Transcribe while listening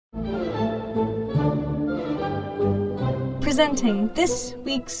Presenting this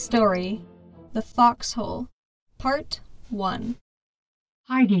week's story, The Foxhole, Part 1.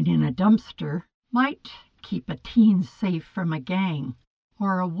 Hiding in a dumpster might keep a teen safe from a gang,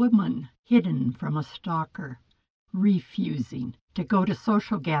 or a woman hidden from a stalker. Refusing to go to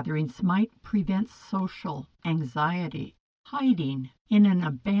social gatherings might prevent social anxiety. Hiding in an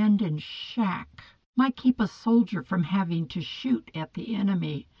abandoned shack might keep a soldier from having to shoot at the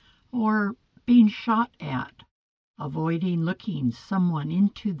enemy or being shot at. Avoiding looking someone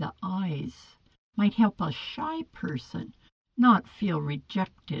into the eyes might help a shy person not feel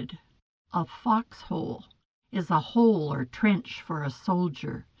rejected. A foxhole is a hole or trench for a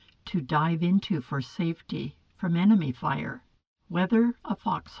soldier to dive into for safety from enemy fire. Whether a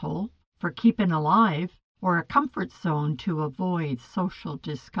foxhole for keeping alive or a comfort zone to avoid social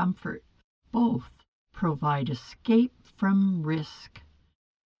discomfort, both provide escape from risk.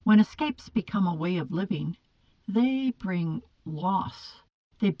 When escapes become a way of living, they bring loss.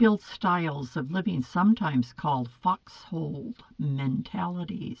 They build styles of living sometimes called foxhole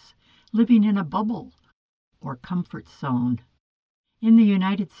mentalities, living in a bubble or comfort zone. In the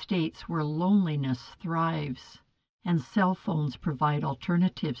United States, where loneliness thrives and cell phones provide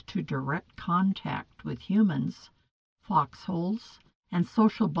alternatives to direct contact with humans, foxholes and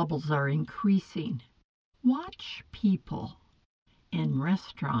social bubbles are increasing. Watch people in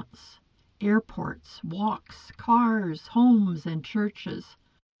restaurants, airports, walks, cars, homes, and churches.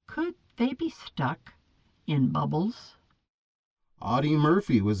 Could they be stuck in bubbles? Audie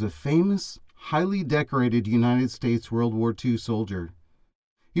Murphy was a famous, highly decorated United States World War II soldier.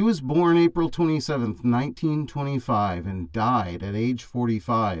 He was born April 27, 1925, and died at age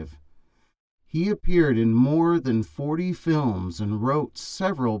 45. He appeared in more than 40 films and wrote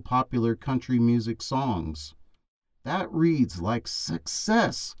several popular country music songs. That reads like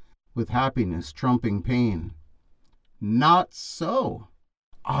success, with happiness trumping pain. Not so.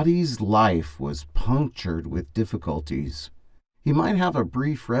 Audie's life was punctured with difficulties. He might have a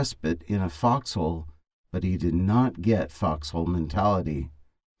brief respite in a foxhole, but he did not get foxhole mentality.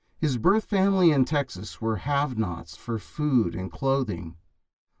 His birth family in Texas were have-nots for food and clothing.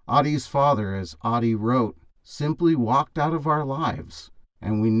 Audie's father, as Audie wrote, simply walked out of our lives,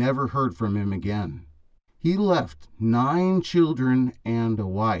 and we never heard from him again. He left 9 children and a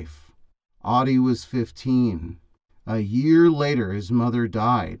wife. Audie was 15. A year later, his mother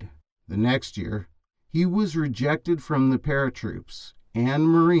died. The next year, he was rejected from the paratroops and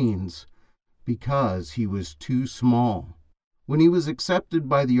Marines because he was too small. When he was accepted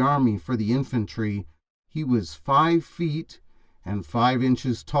by the Army for the infantry, he was 5 feet and 5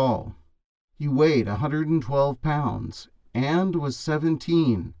 inches tall. He weighed 112 pounds and was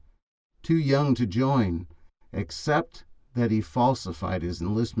 17, too young to join, except that he falsified his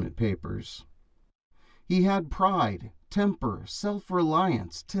enlistment papers. He had pride, temper,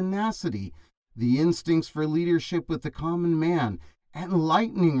 self-reliance, tenacity, the instincts for leadership with the common man, and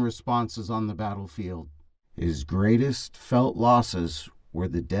lightning responses on the battlefield. His greatest felt losses were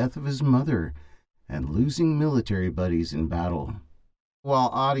the death of his mother and losing military buddies in battle. While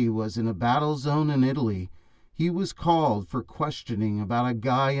Audie was in a battle zone in Italy, he was called for questioning about a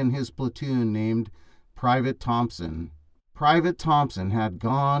guy in his platoon named Private Thompson. Private Thompson had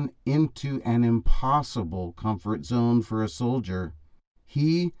gone into an impossible comfort zone for a soldier.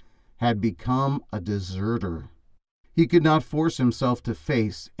 He had become a deserter. He could not force himself to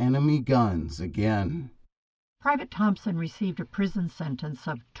face enemy guns again. Private Thompson received a prison sentence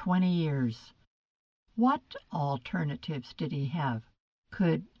of 20 years. What alternatives did he have?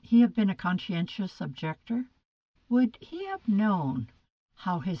 Could he have been a conscientious objector? Would he have known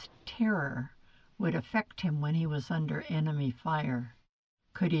how his terror would affect him when he was under enemy fire?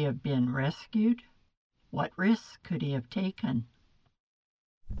 Could he have been rescued? What risks could he have taken?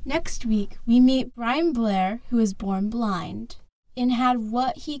 Next week, we meet Brian Blair, who was born blind and had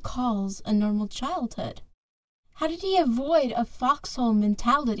what he calls a normal childhood. How did he avoid a foxhole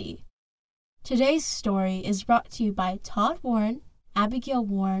mentality? Today's story is brought to you by Todd Warren, Abigail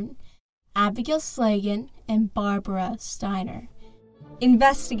Slagan, and Barbara Steiner.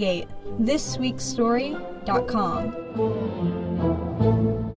 Investigate thisweekstory.com.